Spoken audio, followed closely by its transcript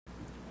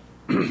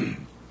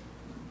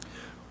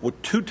Well,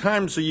 2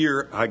 times a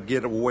year I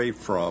get away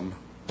from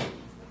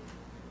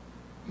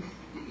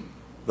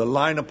the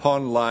line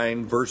upon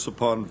line, verse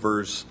upon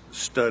verse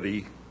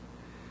study,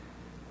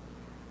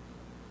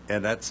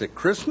 and that's at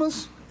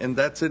Christmas and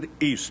that's at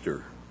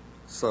Easter.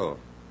 So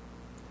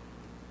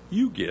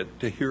you get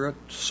to hear a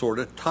sort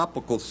of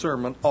topical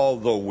sermon,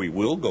 although we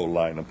will go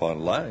line upon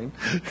line.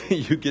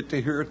 You get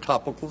to hear a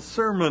topical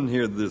sermon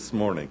here this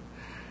morning.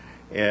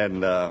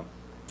 And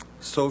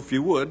so if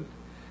you would,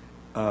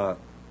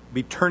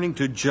 be turning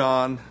to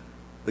John,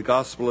 the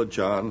Gospel of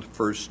John,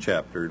 first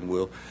chapter, and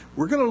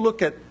we're going to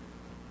look at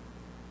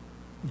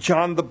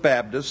John the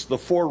Baptist, the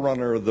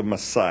forerunner of the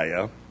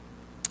Messiah,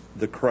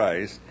 the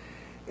Christ,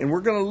 and we're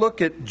going to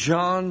look at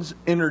John's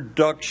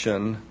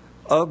introduction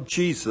of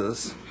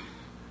Jesus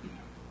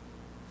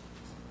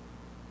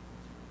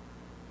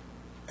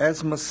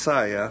as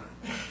Messiah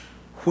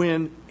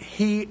when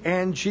he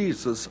and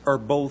Jesus are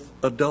both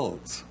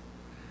adults.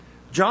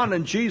 John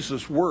and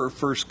Jesus were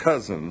first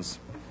cousins,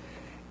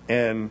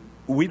 and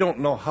we don't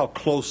know how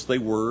close they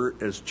were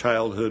as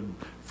childhood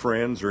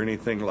friends or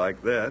anything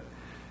like that.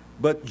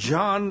 But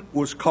John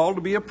was called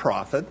to be a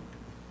prophet.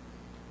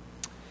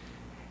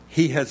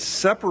 He has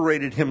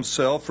separated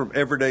himself from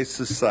everyday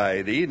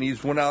society, and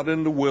he's went out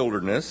in the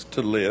wilderness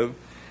to live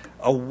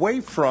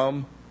away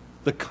from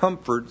the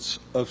comforts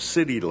of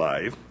city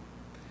life.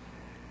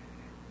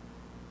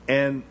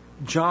 And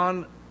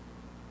John,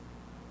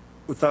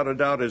 without a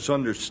doubt, has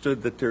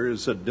understood that there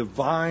is a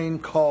divine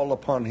call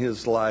upon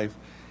his life,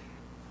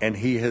 and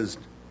he has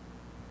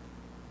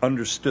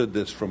understood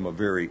this from a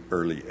very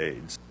early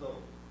age. So,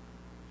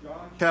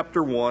 John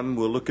chapter 1,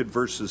 we'll look at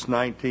verses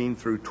 19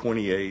 through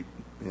 28,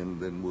 and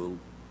then we'll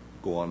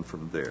go on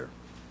from there.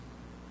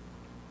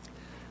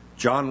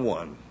 John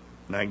 1,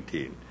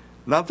 19.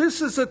 Now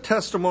this is a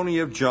testimony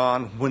of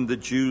John when the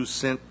Jews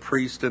sent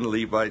priests and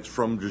Levites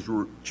from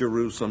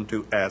Jerusalem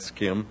to ask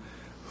him,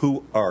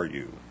 "Who are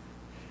you?"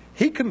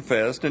 He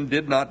confessed and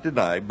did not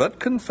deny, but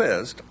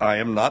confessed, "I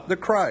am not the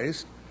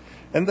Christ."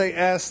 And they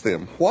asked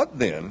him, "What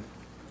then?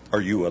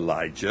 Are you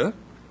Elijah?"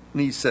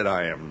 And he said,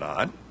 "I am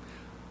not."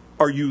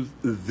 "Are you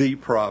the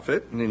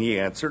prophet?" And he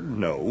answered,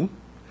 "No."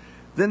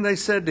 Then they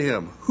said to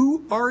him,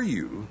 "Who are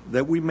you,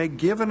 that we may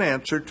give an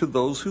answer to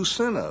those who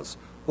sent us?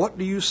 What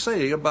do you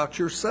say about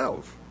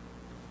yourself?"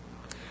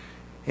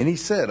 And he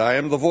said, "I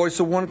am the voice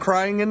of one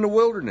crying in the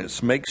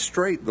wilderness, make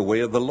straight the way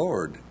of the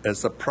Lord,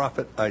 as the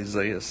prophet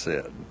Isaiah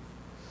said."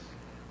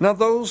 Now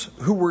those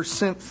who were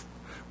sent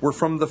were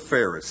from the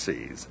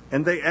Pharisees,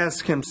 and they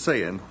asked him,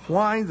 saying,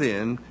 "Why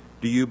then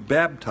do you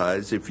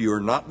baptize if you are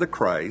not the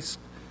Christ,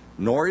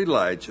 nor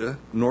Elijah,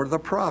 nor the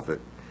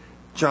prophet?"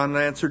 John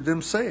answered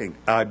them, saying,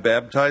 "I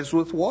baptize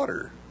with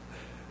water.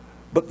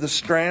 But there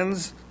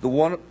stands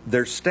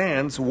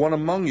one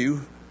among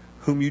you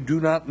whom you do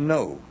not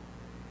know.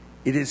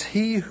 It is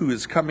he who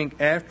is coming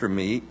after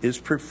me is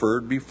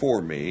preferred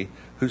before me,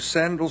 whose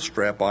sandal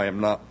strap I am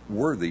not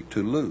worthy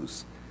to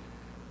loose."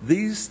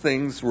 These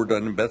things were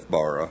done in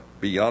Bethbara,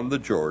 beyond the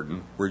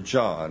Jordan, where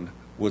John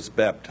was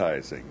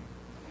baptizing.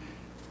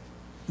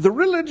 The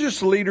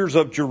religious leaders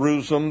of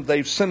Jerusalem,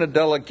 they've sent a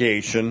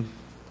delegation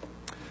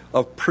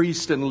of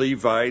priests and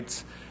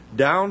Levites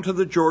down to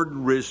the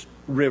Jordan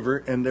River,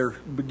 and they're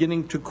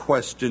beginning to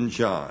question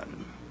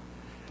John.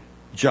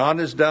 John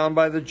is down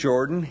by the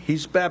Jordan.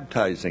 He's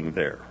baptizing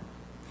there.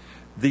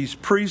 These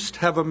priests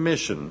have a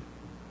mission.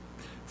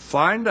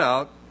 Find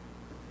out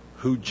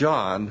who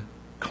John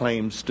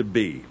claims to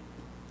be.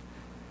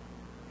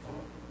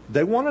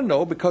 They want to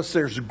know because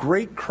there's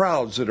great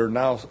crowds that are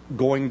now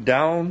going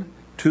down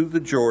to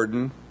the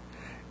Jordan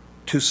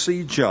to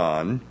see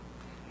John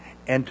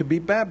and to be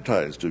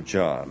baptized of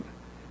John.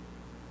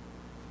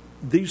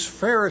 These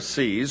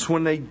Pharisees,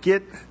 when they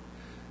get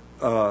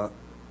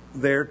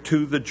there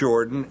to the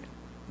Jordan,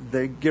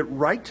 they get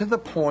right to the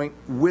point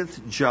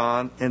with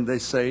John and they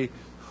say,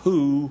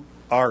 "Who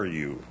are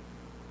you?"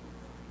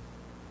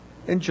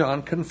 And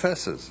John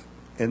confesses,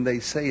 and they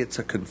say it's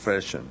a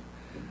confession.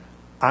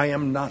 "I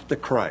am not the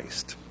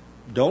Christ.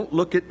 Don't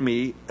look at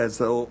me as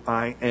though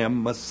I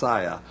am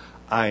Messiah.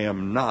 I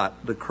am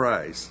not the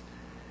Christ."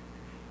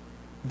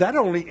 That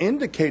only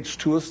indicates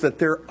to us that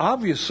they're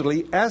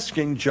obviously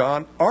asking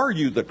John, "Are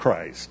you the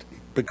Christ?"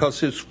 Because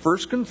his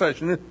first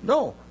confession is,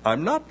 "No,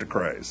 I'm not the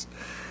Christ."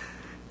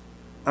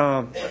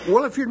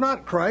 Well, if you're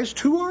not Christ,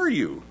 who are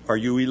you? "Are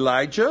you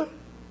Elijah?"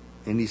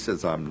 And he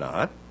says, "I'm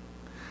not."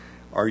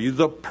 "Are you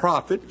the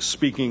prophet?"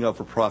 Speaking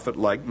of a prophet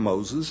like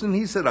Moses. And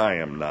he said, "I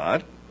am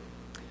not."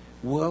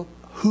 "Well,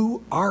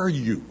 who are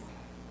you?"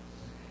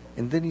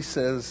 And then he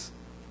says,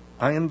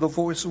 "I am the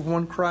voice of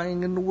one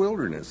crying in the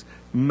wilderness,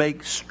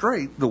 make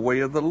straight the way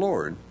of the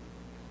Lord."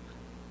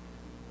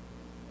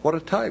 What a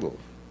title.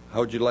 How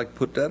would you like to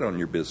put that on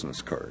your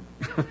business card?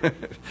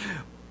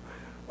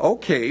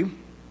 Okay,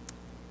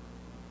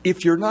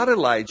 if you're not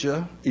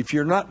Elijah, if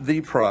you're not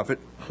the prophet,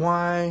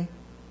 why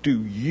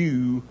do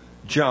you,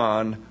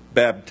 John,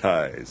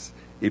 baptize?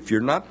 If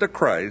you're not the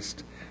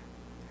Christ,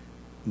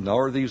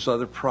 nor these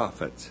other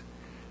prophets,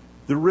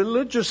 The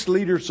religious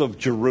leaders of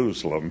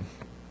Jerusalem,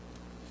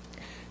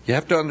 you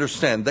have to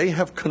understand, they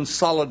have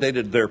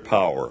consolidated their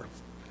power,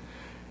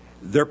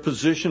 their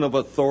position of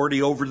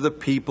authority over the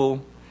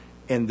people,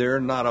 and they're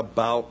not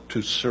about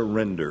to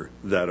surrender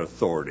that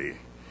authority.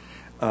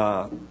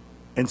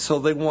 And so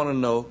they want to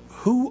know,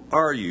 who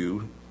are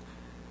you,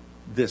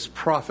 this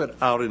prophet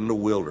out in the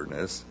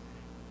wilderness,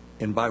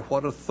 and by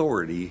what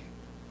authority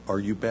are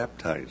you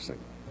baptizing?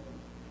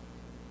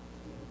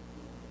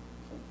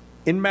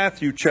 In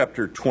Matthew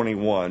chapter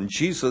 21,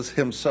 Jesus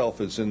himself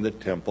is in the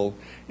temple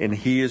and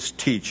he is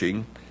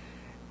teaching,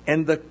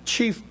 and the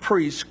chief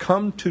priests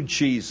come to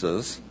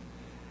Jesus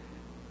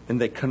and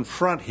they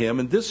confront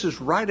him, and this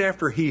is right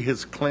after he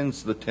has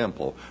cleansed the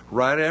temple,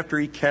 right after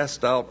he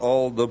cast out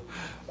all the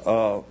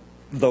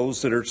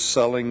those that are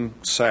selling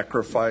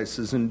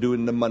sacrifices and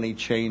doing the money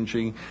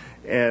changing.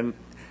 And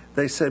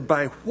they said,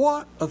 by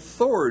what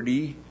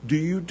authority do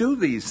you do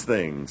these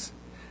things?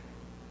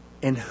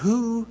 And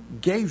who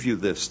gave you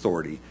this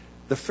authority?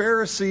 The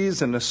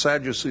Pharisees and the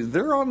Sadducees,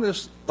 they're on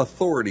this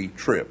authority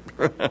trip.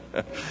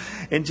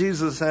 And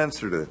Jesus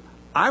answered it.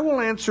 I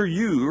will answer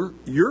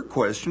your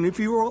question if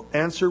you will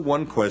answer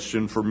one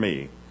question for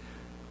me.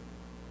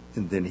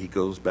 And then he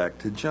goes back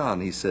to John.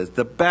 He says,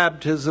 the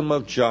baptism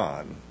of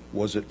John,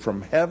 was it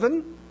from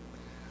heaven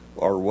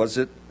or was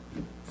it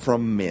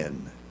from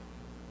men?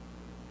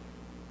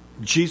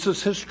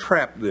 Jesus has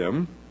trapped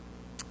them.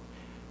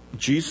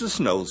 Jesus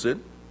knows it.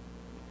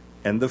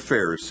 And the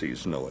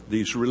Pharisees know it.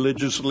 These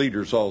religious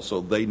leaders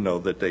also, they know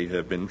that they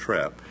have been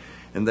trapped.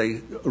 And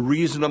they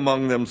reason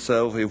among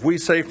themselves, if we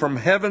say from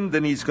heaven,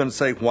 then he's going to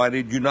say, why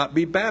did you not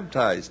be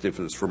baptized if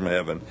it's from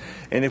heaven?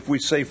 And if we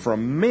say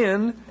from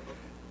men,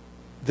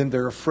 then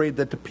they're afraid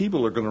that the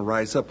people are going to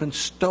rise up and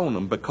stone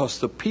them, because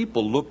the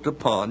people looked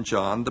upon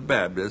John the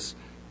Baptist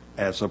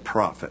as a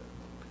prophet.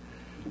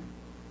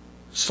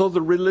 So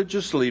the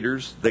religious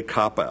leaders, they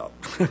cop out.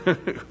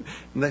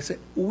 And they say,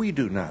 we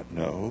do not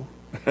know.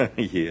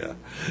 Yeah.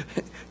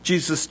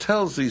 Jesus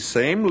tells these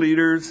same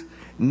leaders,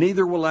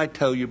 neither will I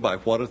tell you by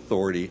what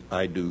authority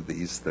I do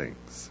these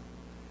things.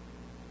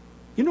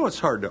 You know, it's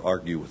hard to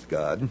argue with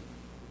God.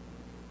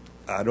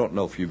 I don't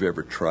know if you've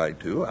ever tried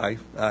to. I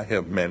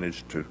have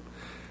managed to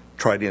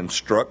try to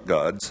instruct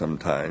God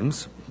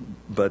sometimes,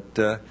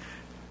 but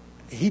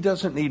he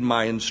doesn't need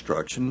my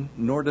instruction,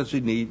 nor does he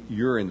need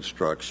your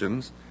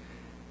instructions,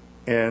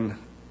 and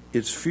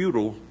it's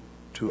futile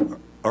to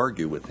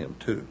argue with him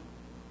too.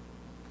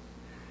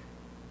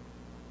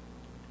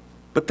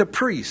 But the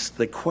priests,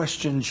 they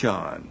question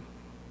John,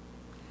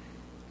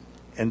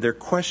 and their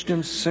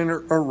questions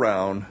center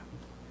around,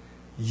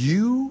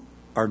 you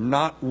are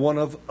not one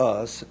of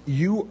us.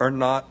 You are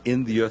not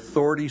in the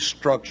authority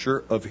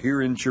structure of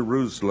here in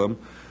Jerusalem.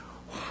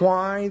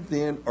 Why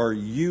then are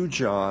you,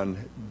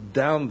 John,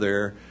 down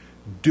there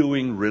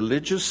doing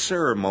religious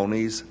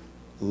ceremonies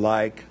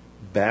like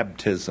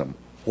baptism?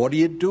 What are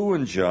you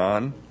doing,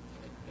 John?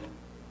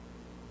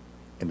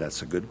 And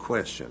that's a good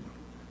question.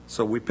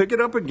 So we pick it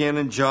up again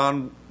in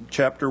John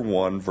chapter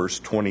 1, verse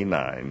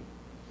 29.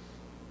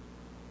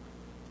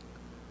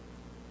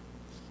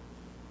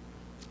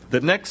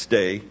 The next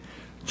day,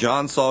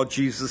 John saw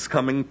Jesus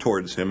coming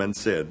towards him and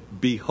said,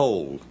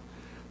 behold,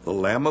 the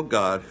Lamb of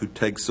God who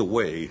takes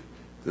away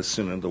the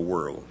sin of the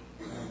world.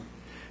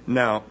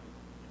 Now,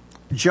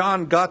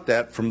 John got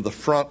that from the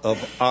front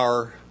of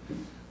our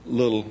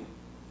little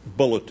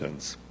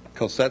bulletins,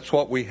 because that's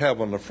what we have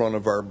on the front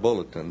of our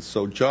bulletins.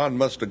 So John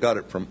must have got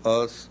it from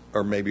us,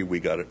 or maybe we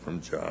got it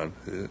from John.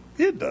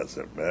 It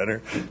doesn't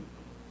matter.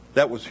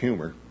 That was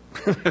humor.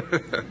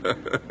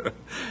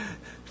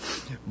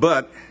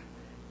 But,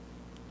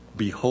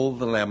 behold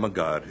the Lamb of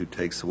God who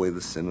takes away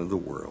the sin of the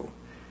world.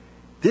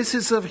 This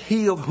is of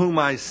he of whom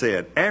I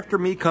said, after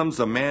me comes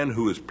a man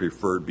who is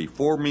preferred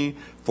before me,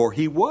 for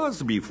he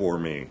was before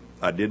me.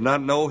 I did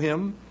not know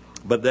him,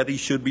 but that he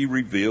should be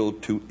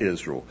revealed to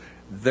Israel.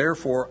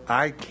 Therefore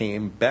I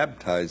came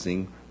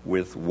baptizing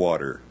with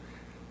water.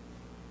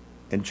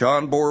 And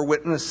John bore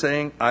witness,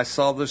 saying, I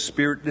saw the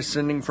Spirit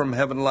descending from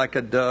heaven like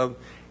a dove,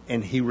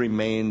 and he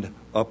remained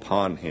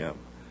upon him.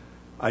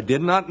 I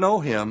did not know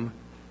him,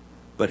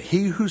 but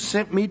he who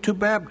sent me to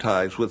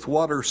baptize with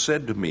water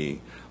said to me,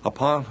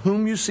 upon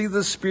whom you see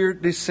the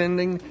Spirit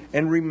descending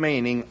and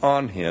remaining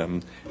on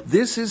him,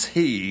 this is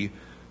he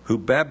who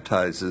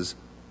baptizes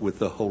with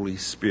the Holy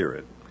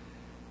Spirit.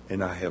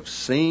 And I have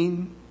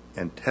seen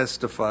and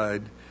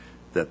testified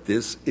that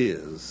this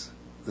is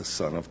the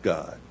Son of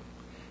God.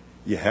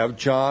 You have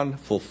John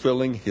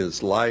fulfilling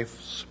his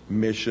life's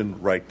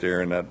mission right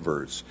there in that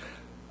verse.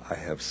 I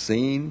have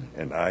seen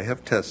and I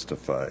have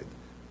testified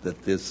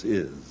that this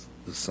is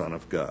the Son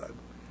of God.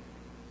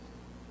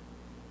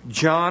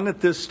 John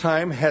at this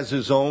time has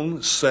his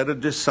own set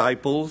of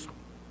disciples,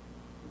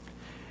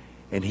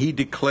 and he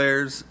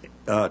declares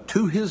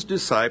to his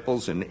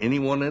disciples and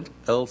anyone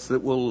else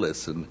that will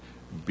listen,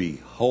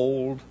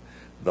 behold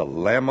the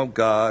Lamb of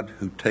God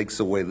who takes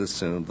away the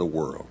sin of the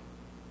world.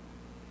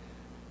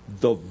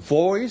 The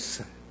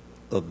voice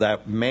of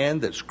that man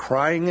that's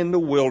crying in the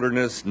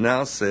wilderness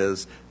now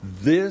says,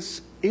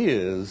 this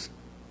is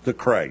the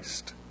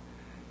Christ.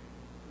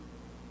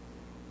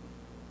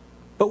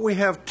 But we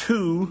have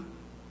two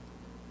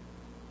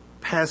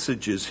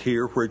passages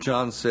here where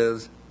John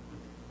says,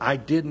 I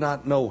did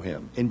not know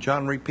him. And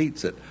John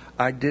repeats it,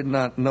 I did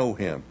not know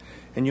him.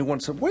 And you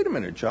want to say, wait a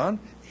minute, John,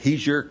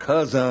 he's your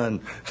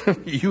cousin.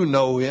 You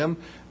know him.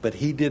 But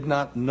he did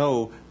not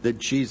know that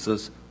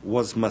Jesus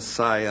was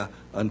Messiah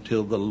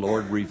until the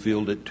Lord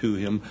revealed it to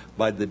him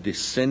by the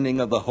descending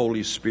of the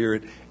Holy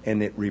Spirit,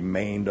 and it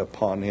remained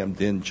upon him.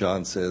 Then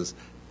John says,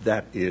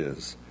 that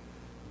is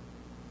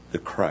the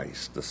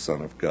Christ, the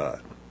Son of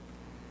God.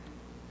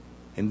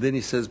 And then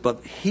he says,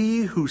 but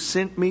he who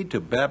sent me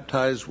to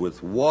baptize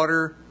with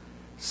water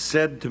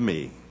said to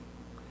me,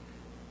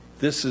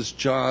 this is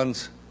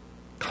John's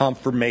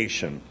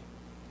confirmation.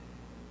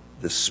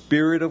 The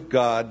Spirit of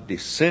God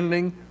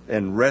descending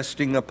and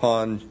resting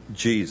upon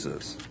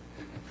Jesus.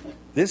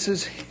 This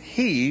is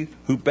he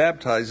who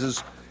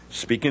baptizes,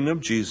 speaking of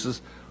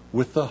Jesus,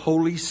 with the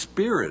Holy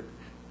Spirit.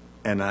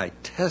 And I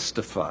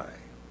testify,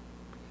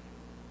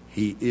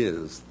 he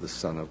is the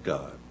Son of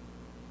God.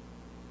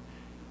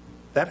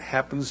 That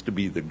happens to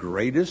be the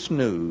greatest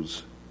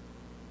news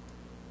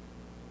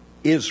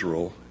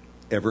Israel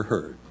ever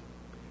heard.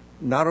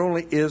 Not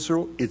only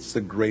Israel, it's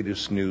the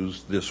greatest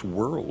news this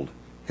world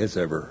has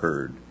ever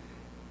heard.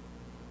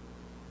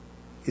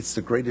 It's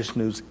the greatest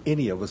news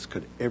any of us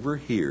could ever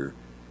hear,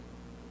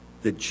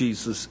 that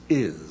Jesus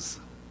is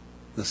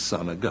the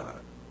Son of God.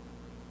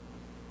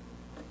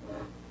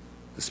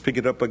 Let's pick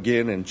it up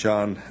again in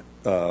John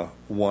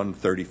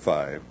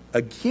 1:35.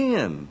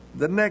 Again,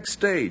 the next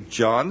day,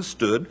 John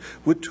stood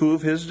with two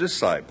of his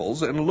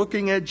disciples, and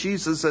looking at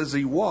Jesus as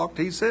he walked,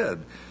 he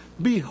said,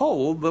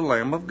 behold the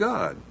Lamb of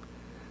God.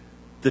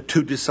 The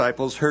two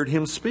disciples heard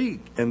him speak,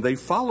 and they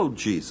followed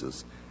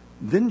Jesus.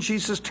 Then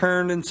Jesus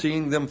turned, and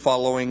seeing them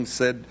following,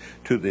 said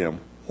to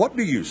them, what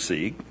do you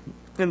seek?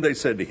 And they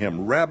said to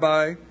him,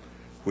 Rabbi,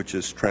 which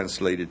is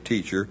translated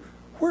teacher,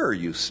 where are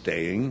you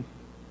staying?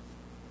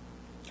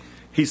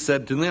 He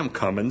said to them,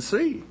 come and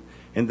see.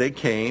 And they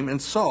came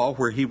and saw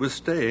where he was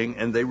staying,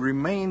 and they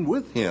remained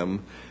with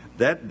him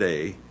that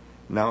day.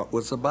 Now it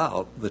was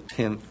about the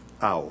 10th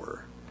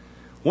hour.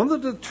 One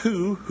of the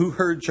two who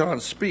heard John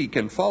speak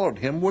and followed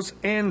him was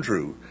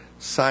Andrew,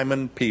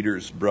 Simon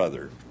Peter's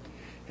brother.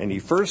 And he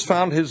first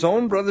found his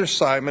own brother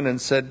Simon and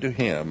said to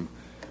him,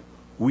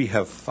 we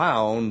have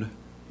found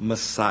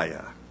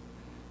Messiah,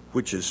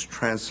 which is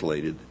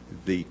translated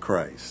the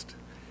Christ.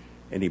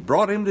 And he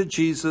brought him to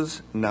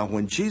Jesus. Now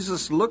when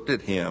Jesus looked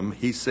at him,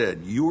 he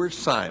said, you are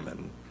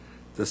Simon,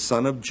 the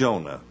son of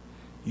Jonah.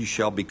 You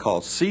shall be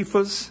called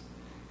Cephas,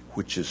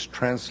 which is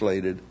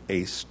translated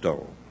a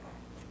stone.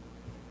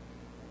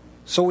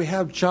 So we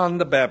have John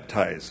the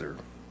Baptizer,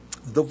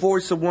 the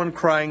voice of one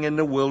crying in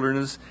the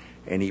wilderness,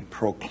 and he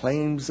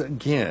proclaims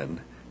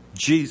again,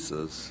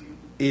 Jesus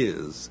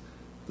is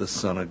the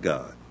Son of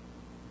God.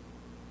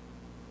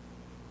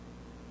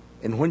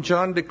 And when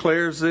John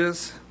declares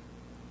this,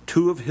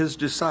 two of his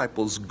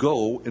disciples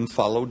go and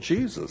follow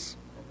Jesus.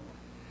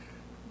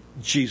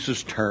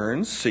 Jesus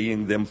turns,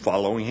 seeing them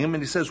following him,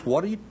 and he says,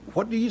 what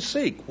do you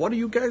seek? What do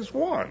you guys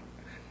want?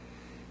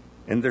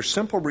 And their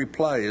simple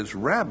reply is,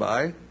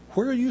 Rabbi,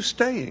 where are you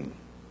staying?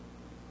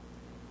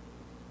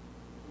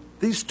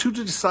 These two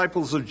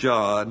disciples of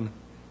John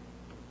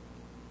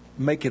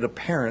make it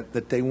apparent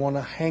that they want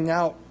to hang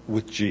out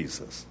with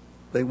Jesus.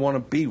 They want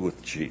to be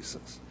with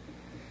Jesus.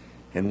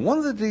 And one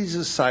of these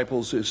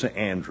disciples is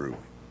Andrew.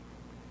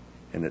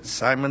 And it's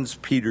Simon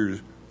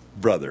Peter's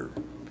brother.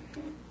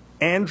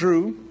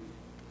 Andrew,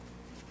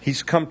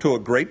 he's come to a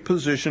great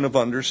position of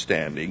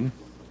understanding.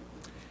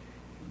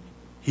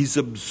 He's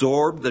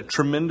absorbed the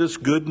tremendous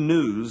good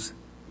news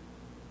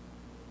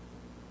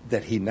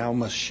that he now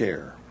must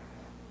share.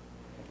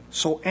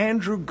 So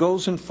Andrew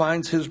goes and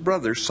finds his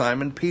brother,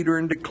 Simon Peter,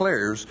 and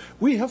declares,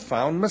 we have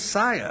found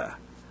Messiah.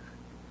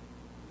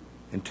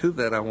 And to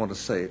that I want to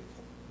say,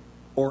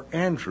 or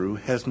Andrew,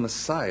 has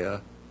Messiah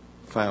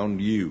found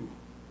you?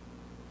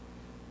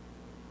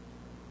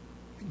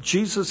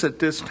 Jesus at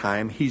this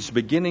time, he's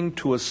beginning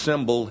to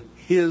assemble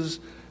his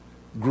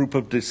group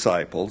of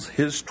disciples,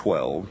 his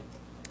 12.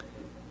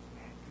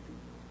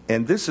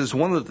 And this is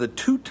one of the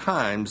two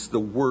times the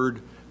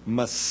word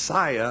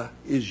Messiah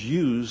is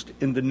used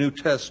in the New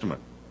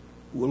Testament.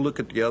 We'll look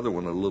at the other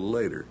one a little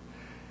later.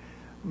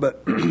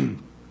 But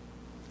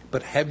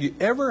have you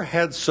ever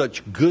had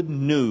such good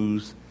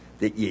news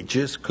that you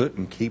just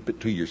couldn't keep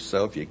it to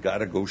yourself? You got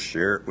to go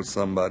share it with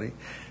somebody?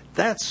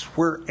 That's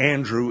where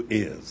Andrew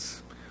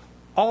is.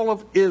 All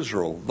of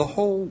Israel, the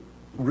whole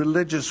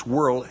religious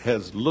world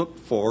has looked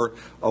for,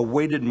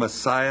 awaited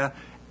Messiah.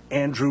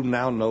 Andrew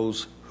now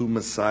knows who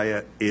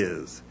Messiah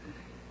is.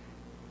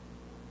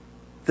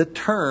 The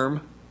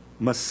term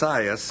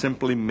Messiah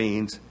simply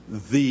means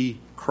the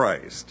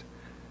Christ.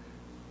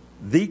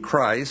 The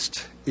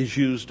Christ is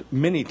used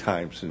many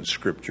times in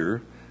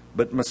Scripture,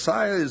 but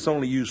Messiah is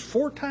only used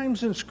 4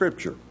 times in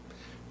Scripture.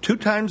 2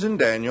 times in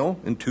Daniel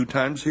and 2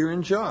 times here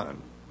in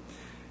John.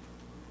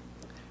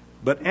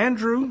 But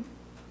Andrew,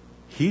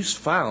 He's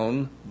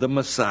found the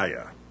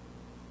Messiah,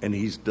 and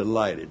he's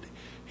delighted.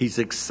 He's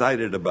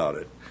excited about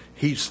it.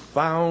 He's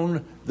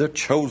found the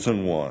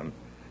chosen one.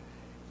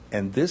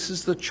 And this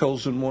is the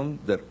chosen one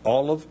that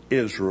all of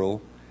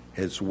Israel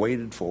has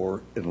waited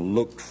for and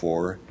looked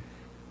for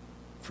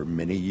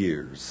many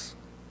years.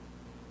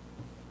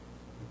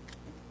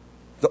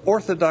 The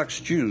Orthodox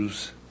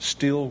Jews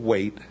still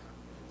wait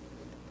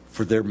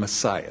for their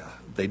Messiah.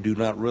 They do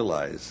not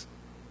realize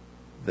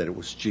that it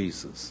was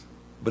Jesus,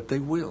 but they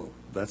will.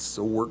 That's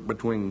the work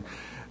between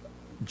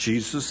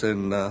Jesus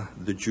and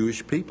the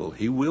Jewish people.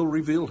 He will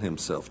reveal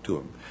himself to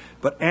them.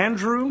 But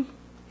Andrew,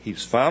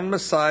 he's found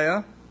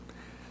Messiah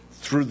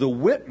through the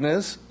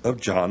witness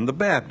of John the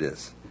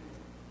Baptist.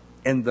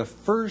 And the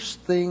first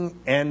thing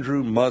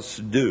Andrew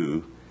must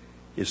do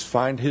is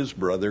find his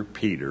brother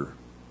Peter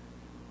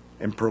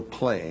and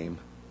proclaim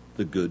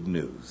the good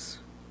news.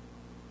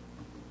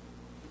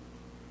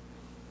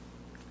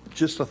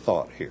 Just a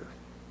thought here.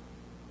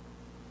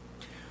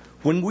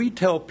 When we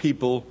tell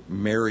people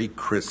Merry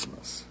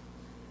Christmas,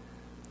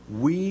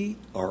 we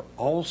are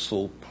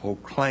also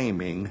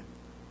proclaiming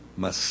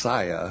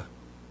Messiah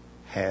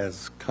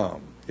has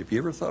come. Have you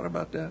ever thought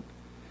about that?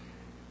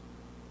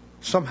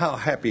 Somehow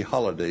Happy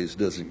Holidays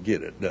doesn't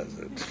get it, does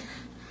it?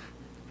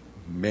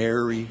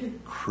 Merry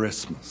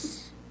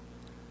Christmas.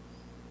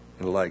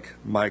 And like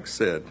Mike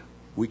said,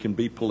 we can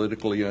be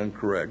politically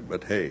incorrect,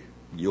 but hey,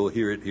 you'll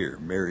hear it here.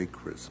 Merry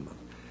Christmas.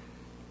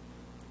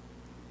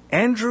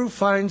 Andrew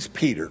finds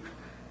Peter,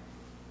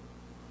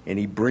 and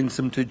he brings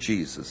him to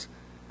Jesus.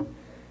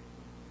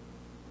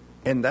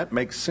 And that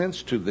makes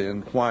sense to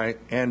then why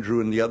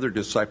Andrew and the other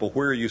disciple,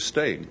 where are you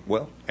staying?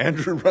 Well,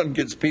 Andrew runs,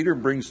 gets Peter,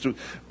 brings to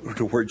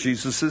where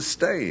Jesus is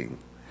staying.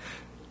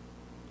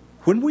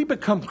 When we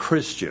become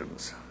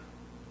Christians,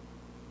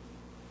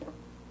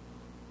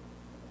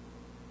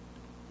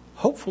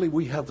 hopefully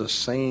we have the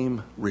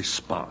same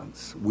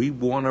response. We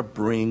want to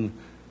bring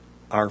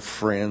our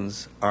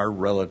friends, our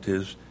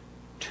relatives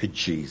to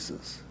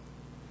Jesus.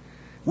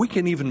 We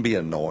can even be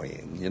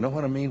annoying. You know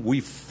what I mean?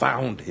 We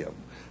found him.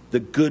 The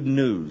good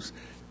news.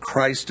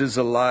 Christ is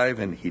alive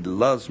and he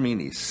loves me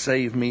and he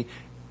saved me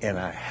and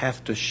I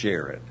have to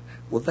share it.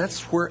 Well,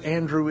 that's where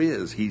Andrew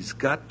is. He's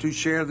got to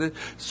share this.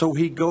 So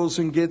he goes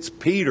and gets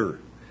Peter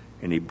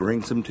and he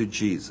brings him to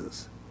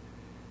Jesus.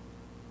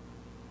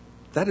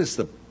 That is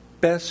the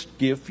best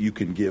gift you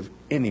can give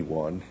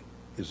anyone,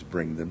 is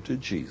bring them to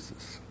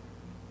Jesus.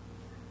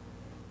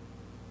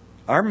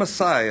 Our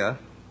Messiah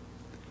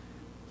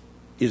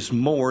is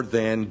more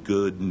than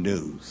good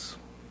news.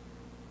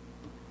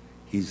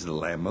 He's the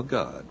Lamb of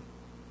God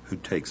who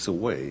takes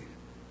away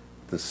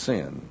the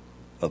sin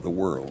of the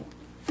world.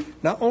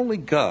 Now, only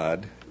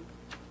God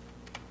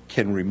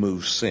can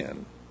remove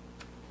sin.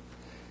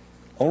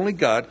 Only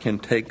God can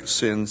take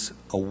sins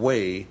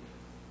away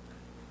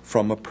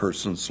from a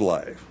person's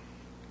life.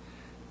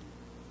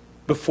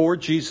 Before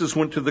Jesus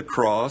went to the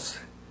cross,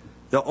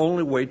 the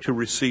only way to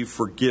receive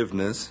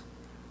forgiveness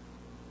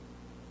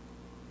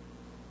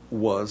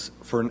was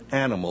for an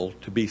animal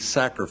to be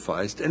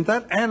sacrificed. And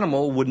that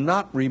animal would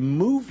not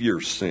remove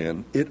your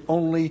sin. It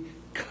only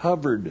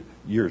covered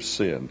your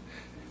sin.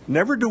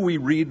 Never do we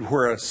read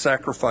where a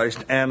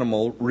sacrificed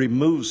animal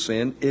removes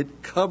sin.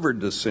 It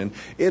covered the sin.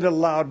 It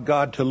allowed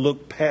God to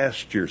look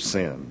past your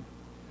sin.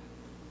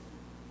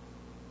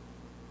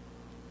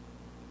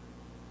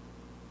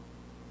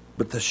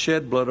 But the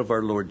shed blood of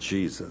our Lord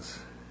Jesus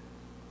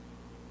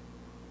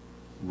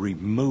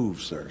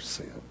removes our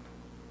sin.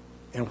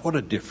 And what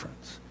a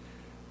difference.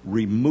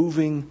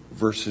 Removing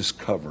versus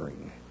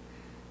covering.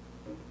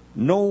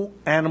 No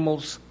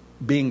animals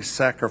being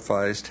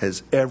sacrificed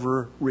has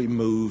ever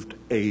removed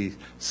a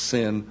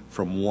sin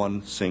from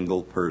one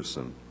single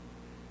person.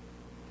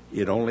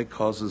 It only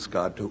causes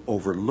God to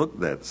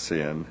overlook that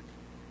sin.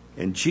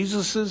 And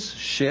Jesus'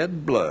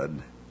 shed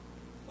blood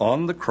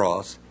on the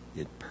cross,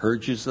 it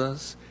purges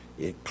us,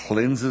 it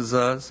cleanses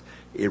us,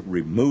 it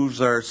removes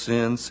our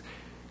sins,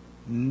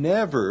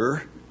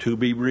 never to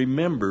be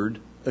remembered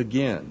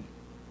again.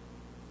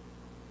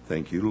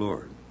 Thank you,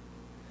 Lord.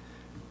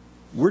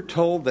 We're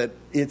told that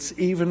it's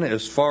even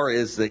as far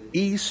as the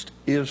east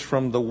is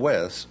from the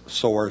west,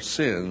 so our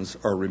sins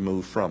are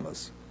removed from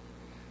us.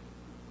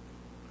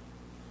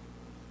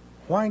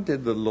 Why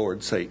did the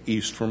Lord say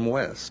east from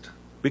west?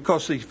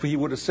 Because if he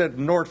would have said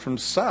north from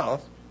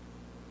south,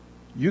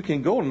 you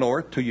can go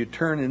north till you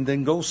turn and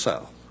then go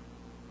south.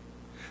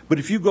 But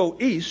if you go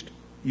east,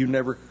 you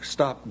never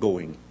stop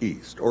going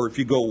east. Or if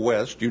you go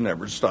west, you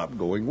never stop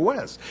going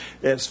west.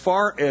 As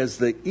far as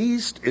the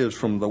east is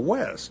from the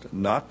west,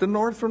 not the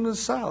north from the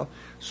south.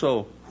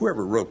 So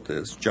whoever wrote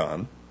this,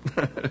 John,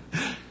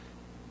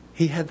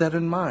 he had that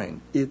in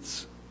mind.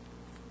 It's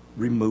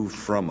removed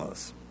from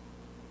us.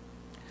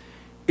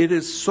 It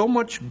is so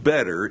much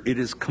better, it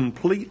is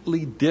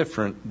completely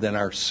different than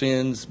our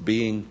sins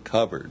being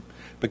covered.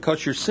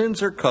 Because your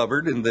sins are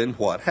covered, and then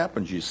what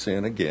happens? You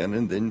sin again,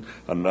 and then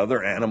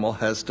another animal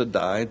has to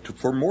die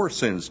for more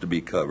sins to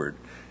be covered.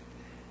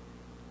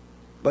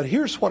 But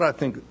here's what I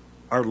think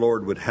our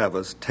Lord would have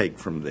us take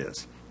from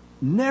this.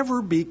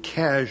 never be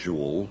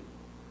casual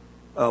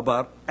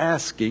about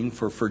asking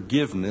for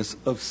forgiveness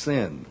of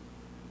sin.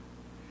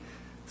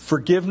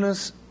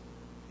 Forgiveness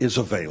is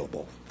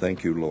available.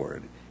 Thank you,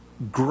 Lord.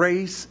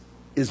 Grace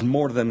is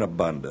more than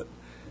abundant.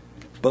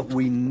 But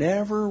we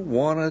never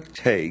want to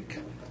take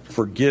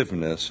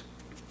forgiveness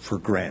for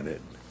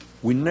granted.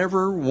 We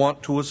never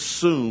want to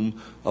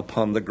assume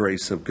upon the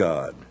grace of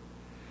God.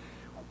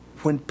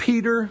 When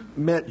Peter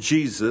met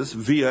Jesus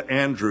via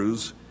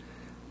Andrew's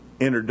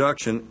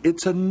introduction,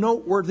 it's a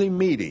noteworthy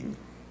meeting.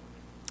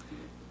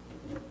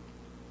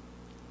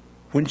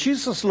 When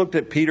Jesus looked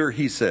at Peter,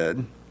 he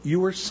said,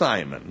 "You are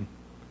Simon,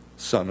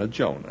 son of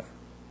Jonah.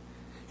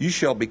 You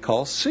shall be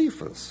called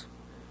Cephas,"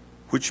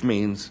 which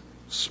means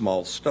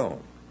small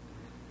stone.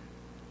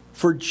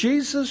 For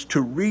Jesus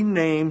to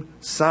rename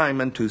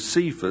Simon to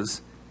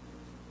Cephas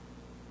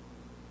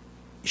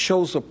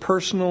shows a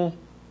personal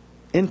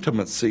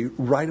intimacy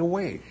right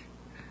away.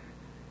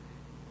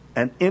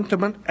 An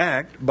intimate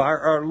act by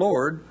our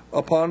Lord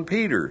upon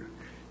Peter.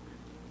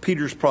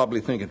 Peter's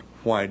probably thinking,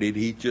 why did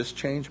he just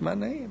change my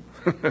name?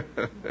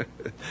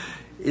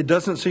 It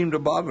doesn't seem to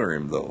bother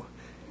him, though.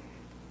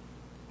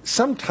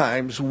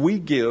 Sometimes we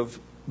give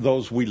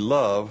those we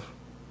love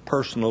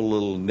personal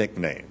little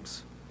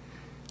nicknames.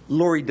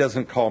 Lori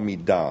doesn't call me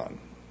Don.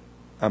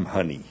 I'm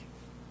Honey.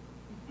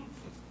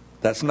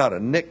 That's not a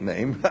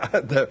nickname,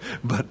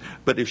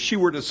 but if she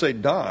were to say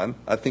Don,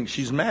 I think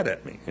she's mad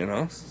at me, you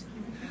know.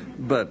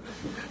 But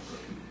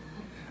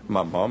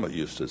my mama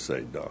used to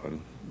say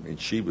Don. I mean,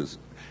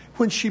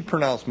 when she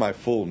pronounced my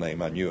full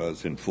name, I knew I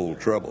was in full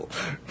trouble.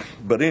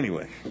 But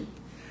anyway,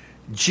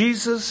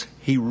 Jesus,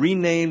 he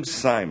renamed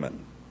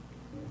Simon.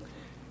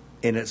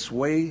 In its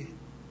way,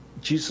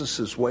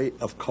 Jesus' way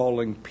of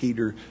calling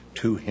Peter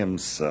to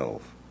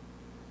himself.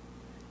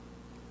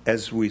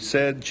 As we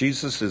said,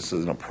 Jesus is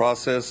in a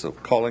process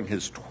of calling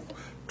his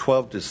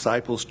 12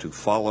 disciples to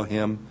follow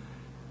him.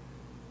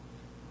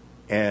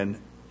 And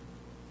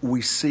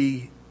we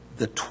see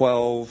the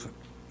 12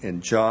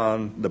 and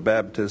John the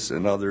Baptist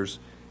and others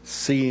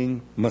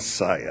seeing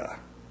Messiah.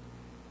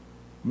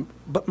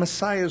 But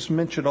Messiah is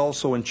mentioned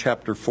also in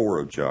chapter 4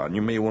 of John.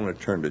 You may want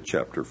to turn to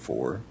chapter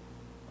 4.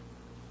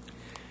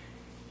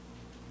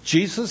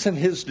 Jesus and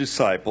his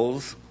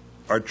disciples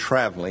are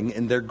traveling,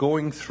 and they're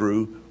going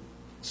through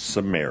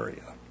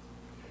Samaria.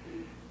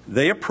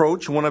 They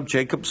approach one of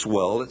Jacob's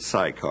well at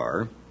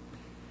Sychar,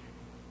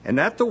 and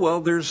at the well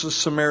there's a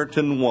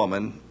Samaritan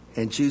woman,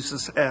 and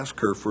Jesus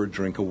asks her for a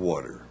drink of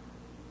water.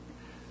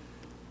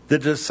 The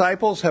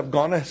disciples have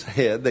gone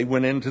ahead. They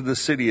went into the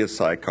city of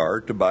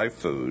Sychar to buy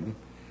food,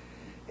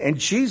 and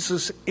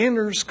Jesus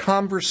enters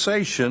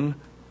conversation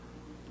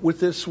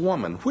with this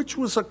woman, which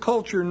was a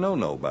culture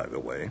no-no, by the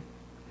way.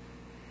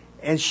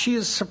 And she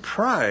is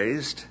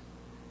surprised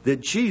that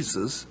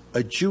Jesus,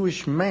 a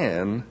Jewish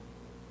man,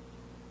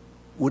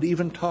 would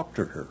even talk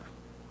to her.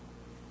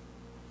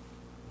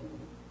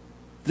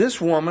 This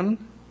woman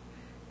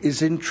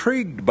is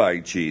intrigued by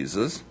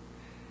Jesus,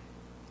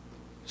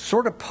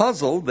 sort of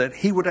puzzled that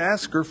he would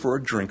ask her for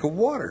a drink of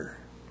water.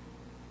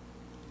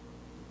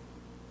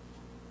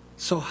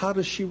 So how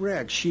does she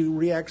react? She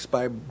reacts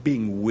by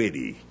being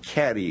witty,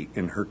 catty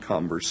in her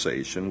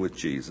conversation with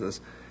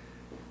Jesus,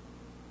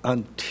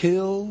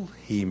 until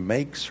he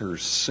makes her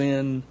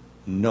sin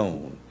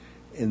known.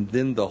 And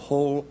then the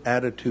whole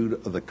attitude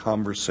of the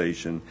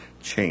conversation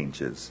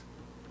changes.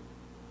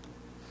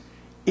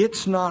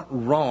 It's not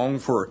wrong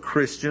for a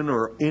Christian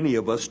or any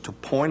of us to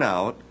point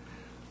out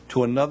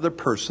to another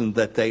person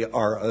that they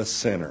are a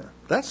sinner.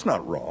 That's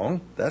not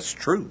wrong. That's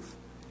truth.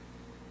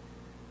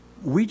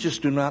 We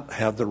just do not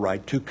have the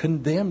right to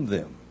condemn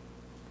them.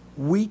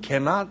 We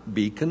cannot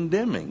be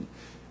condemning.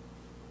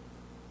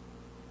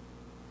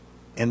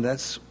 And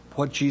that's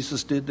what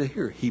Jesus did to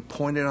her. He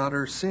pointed out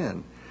her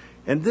sin.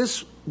 And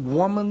this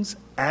woman's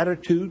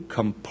attitude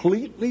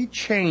completely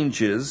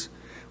changes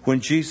when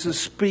Jesus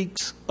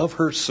speaks of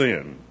her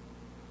sin.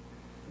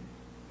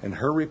 And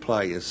her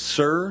reply is,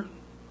 "Sir,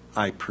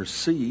 I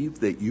perceive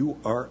that you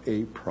are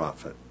a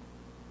prophet."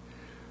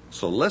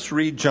 So let's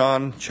read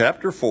John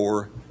chapter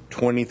 4,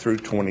 20 through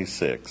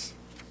 26.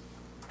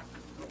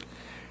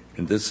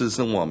 And this is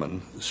the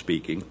woman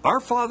speaking. "Our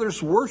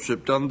fathers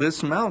worshipped on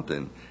this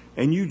mountain,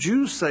 and you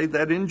Jews say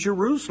that in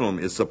Jerusalem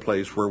is the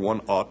place where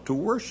one ought to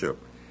worship."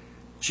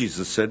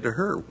 Jesus said to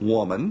her,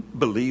 "Woman,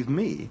 believe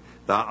me,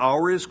 the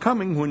hour is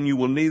coming when you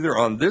will neither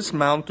on this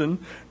mountain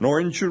nor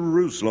in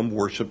Jerusalem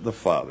worship the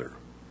Father.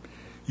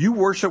 You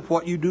worship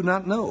what you do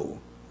not know.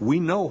 We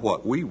know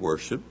what we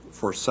worship,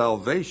 for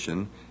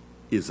salvation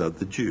is of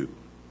the Jew.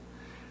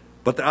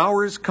 But the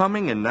hour is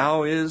coming, and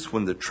now is,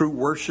 when the true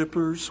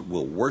worshipers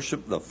will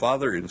worship the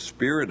Father in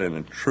spirit and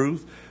in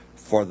truth,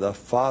 for the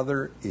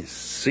Father is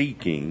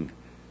seeking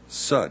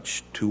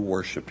such to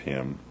worship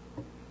him.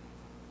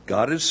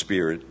 God is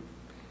spirit,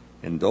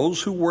 and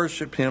those who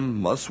worship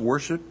him must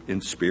worship in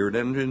spirit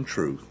and in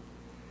truth."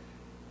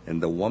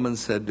 And the woman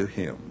said to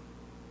him,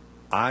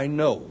 "I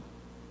know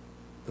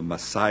the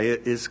Messiah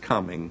is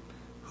coming,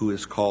 who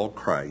is called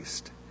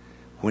Christ.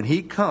 When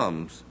he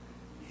comes,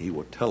 He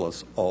will tell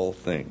us all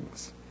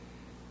things.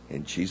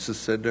 And Jesus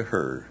said to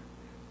her,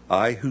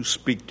 I who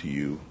speak to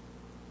you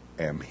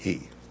am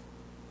he.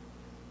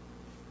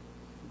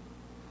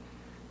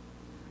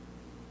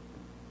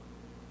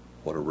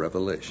 What a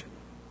revelation.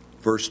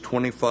 Verse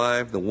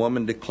 25, the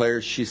woman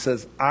declares, she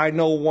says, I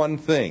know one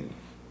thing.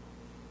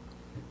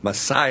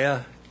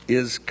 Messiah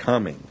is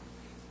coming,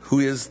 who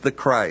is the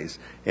Christ.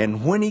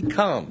 And when he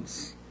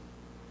comes,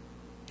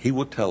 he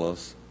will tell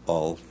us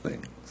all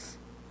things.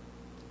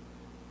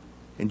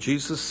 And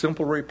Jesus'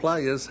 simple reply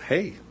is,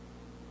 hey,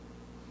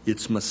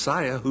 it's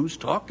Messiah who's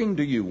talking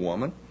to you,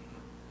 woman.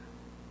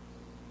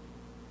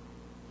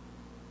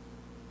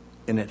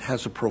 And it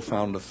has a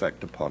profound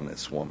effect upon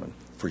this woman,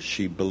 for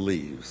she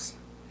believes.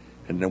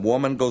 And the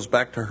woman goes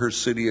back to her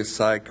city of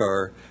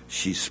Sychar.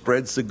 She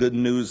spreads the good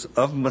news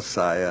of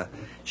Messiah.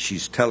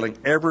 She's telling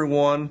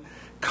everyone,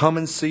 come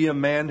and see a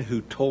man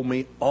who told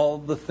me all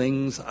the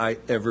things I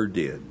ever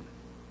did.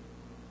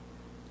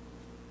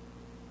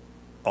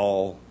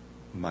 All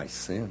my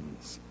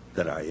sins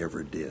that I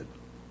ever did.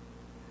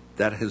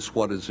 That is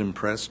what has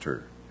impressed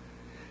her.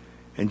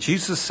 And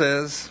Jesus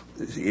says,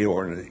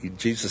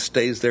 Jesus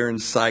stays there in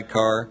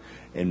Sychar,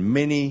 and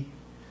many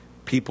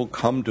people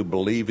come to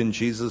believe in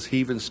Jesus. He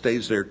even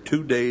stays there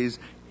 2 days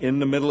in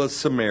the middle of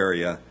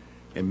Samaria,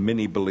 and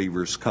many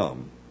believers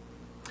come.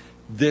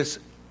 This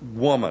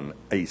woman,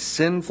 a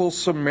sinful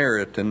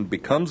Samaritan,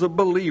 becomes a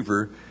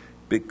believer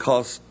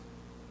because,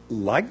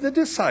 like the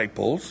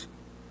disciples,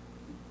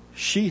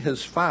 she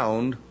has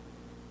found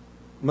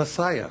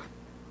Messiah.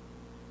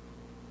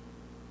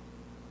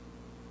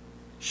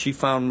 She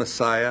found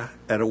Messiah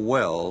at a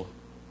well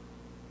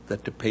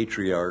that the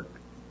patriarch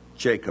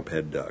Jacob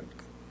had dug.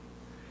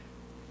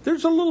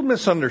 There's a little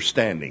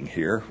misunderstanding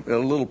here, a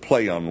little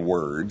play on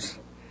words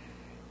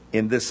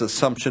in this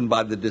assumption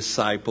by the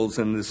disciples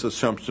and this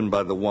assumption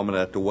by the woman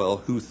at the well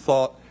who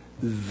thought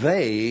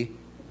they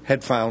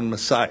had found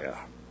Messiah.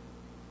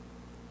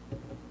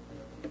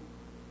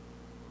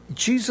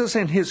 Jesus,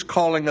 in his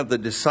calling of the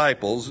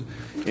disciples,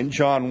 in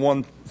John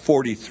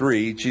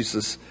 1:43,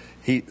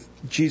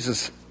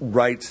 Jesus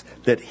writes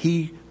that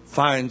he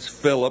finds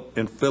Philip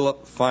and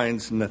Philip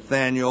finds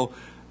Nathanael,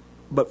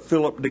 but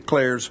Philip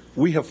declares,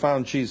 we have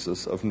found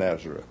Jesus of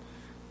Nazareth.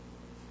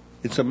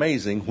 It's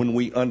amazing when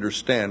we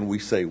understand, we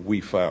say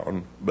we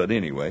found, but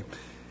anyway.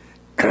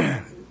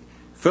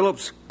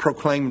 Philip's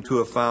proclaimed to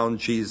have found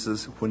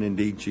Jesus when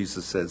indeed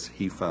Jesus says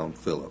he found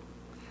Philip.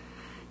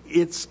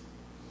 It's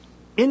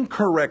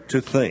incorrect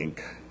to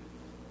think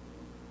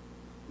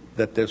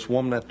that this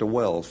woman at the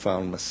well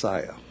found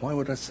Messiah. Why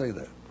would I say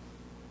that?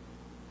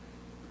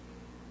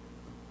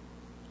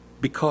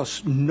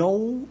 Because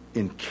no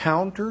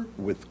encounter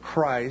with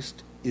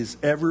Christ is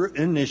ever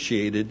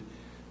initiated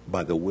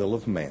by the will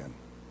of man.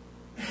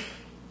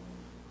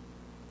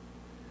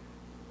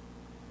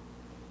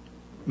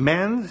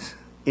 Man's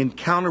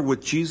encounter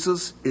with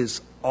Jesus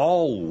is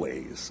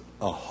always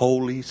a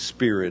Holy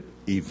Spirit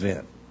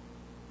event.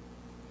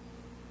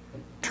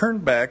 Turn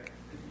back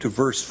to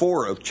verse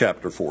 4 of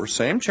chapter 4,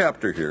 same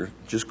chapter here,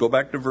 just go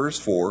back to verse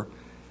 4.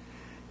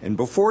 And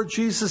before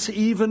Jesus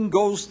even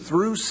goes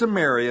through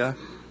Samaria,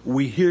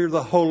 we hear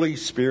the Holy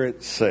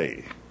Spirit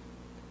say,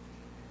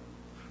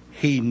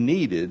 he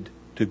needed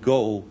to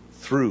go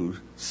through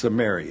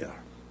Samaria.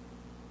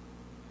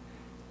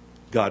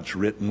 God's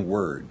written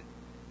word.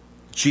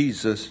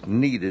 Jesus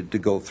needed to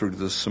go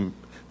through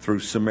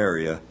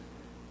Samaria.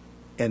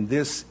 And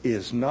this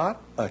is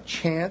not a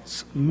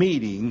chance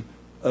meeting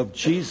of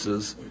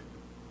Jesus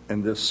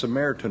and this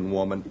Samaritan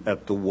woman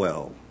at the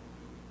well.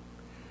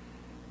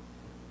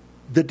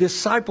 The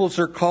disciples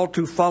are called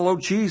to follow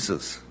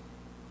Jesus.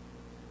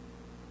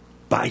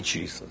 By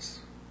Jesus.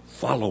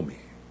 Follow me.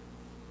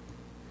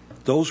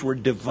 Those were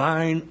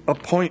divine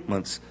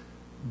appointments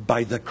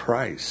by the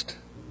Christ.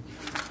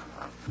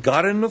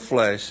 God in the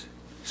flesh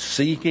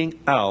seeking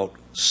out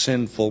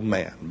sinful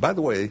man. By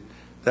the way,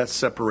 that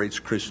separates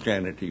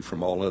Christianity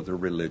from all other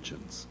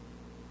religions.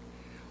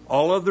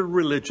 All other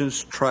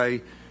religions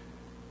try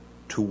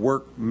to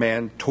work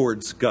man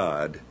towards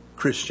God.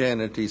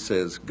 Christianity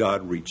says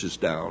God reaches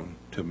down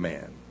to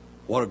man.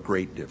 What a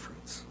great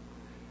difference.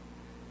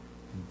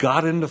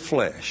 God in the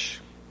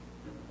flesh,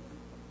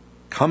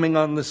 coming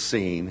on the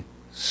scene,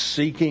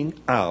 seeking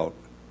out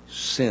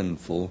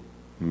sinful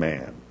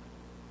man.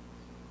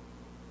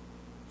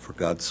 For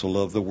God so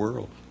loved the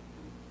world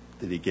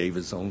that he gave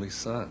his only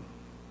Son.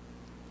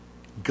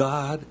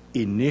 God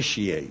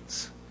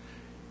initiates.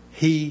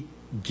 He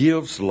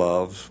gives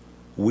love.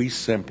 We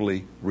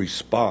simply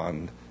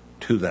respond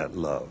to that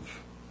love.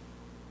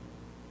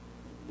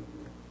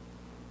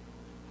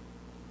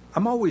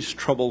 I'm always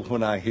troubled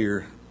when I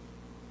hear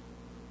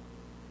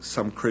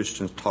some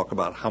Christians talk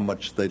about how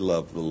much they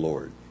love the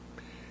Lord.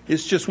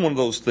 It's just one of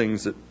those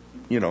things that,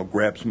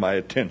 grabs my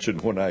attention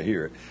when I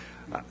hear it.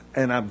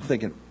 And I'm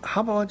thinking,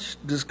 how much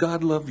does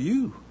God love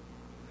you?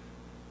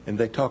 And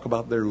they talk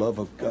about their love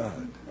of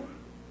God.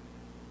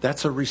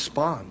 That's a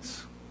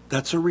response.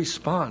 That's a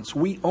response.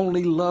 We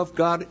only love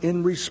God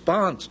in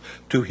response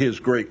to his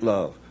great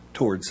love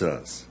towards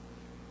us.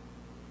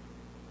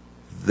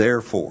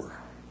 Therefore,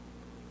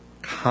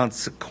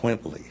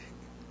 consequently,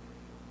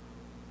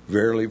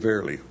 verily,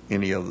 verily,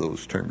 any of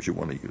those terms you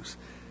want to use,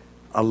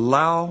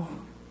 allow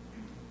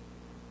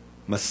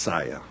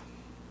Messiah,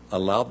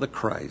 allow the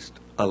Christ,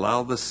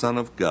 allow the Son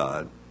of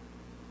God,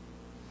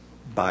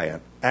 by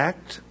an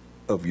act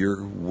of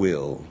your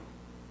will,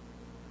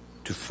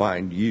 to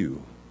find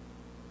you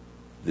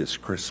this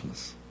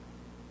Christmas.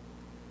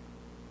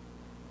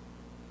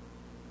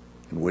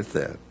 And with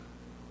that,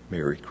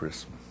 Merry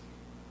Christmas.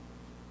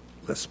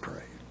 Let's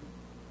pray.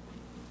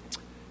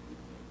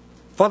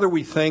 Father,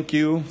 we thank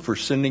you for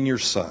sending your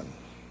Son.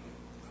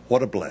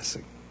 What a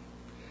blessing.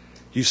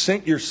 You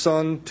sent your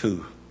Son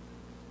to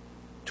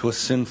a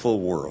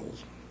sinful world.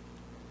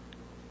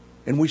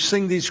 And we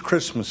sing these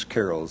Christmas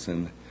carols,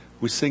 and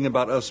we sing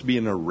about us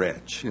being a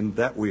wretch, and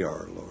that we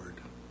are, Lord.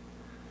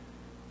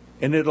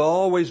 And it'll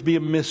always be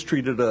a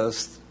mystery to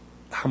us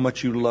how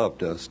much you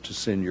loved us to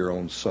send your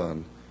own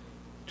Son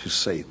to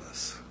save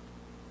us.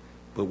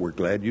 But we're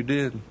glad you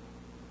did.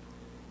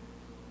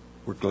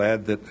 We're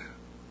glad that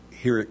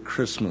here at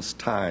Christmas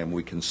time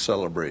we can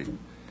celebrate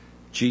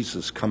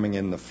Jesus coming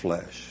in the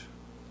flesh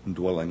and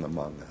dwelling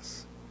among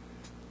us.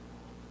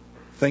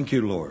 Thank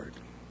you, Lord.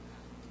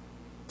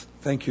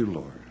 Thank you,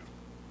 Lord,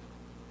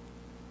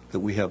 that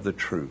we have the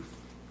truth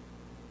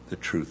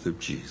of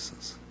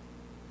Jesus.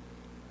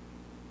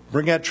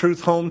 Bring that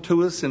truth home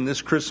to us in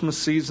this Christmas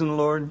season,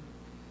 Lord.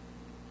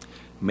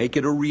 Make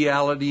it a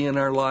reality in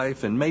our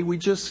life, and may we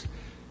just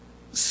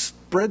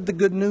spread the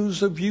good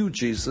news of you,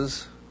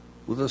 Jesus,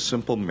 with a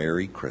simple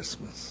Merry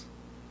Christmas.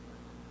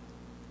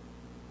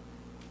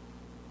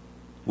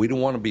 We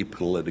don't want to be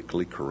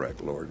politically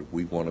correct, Lord.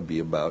 We want to be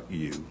about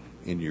you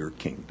in your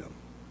kingdom.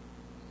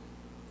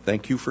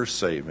 Thank you for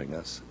saving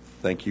us.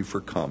 Thank you for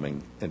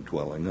coming and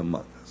dwelling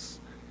among us.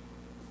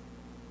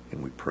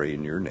 And we pray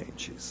in your name,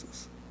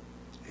 Jesus.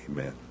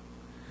 Amen.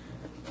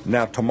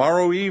 Now,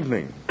 tomorrow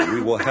evening,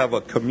 we will have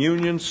a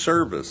communion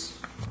service,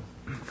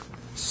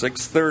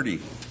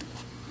 6:30.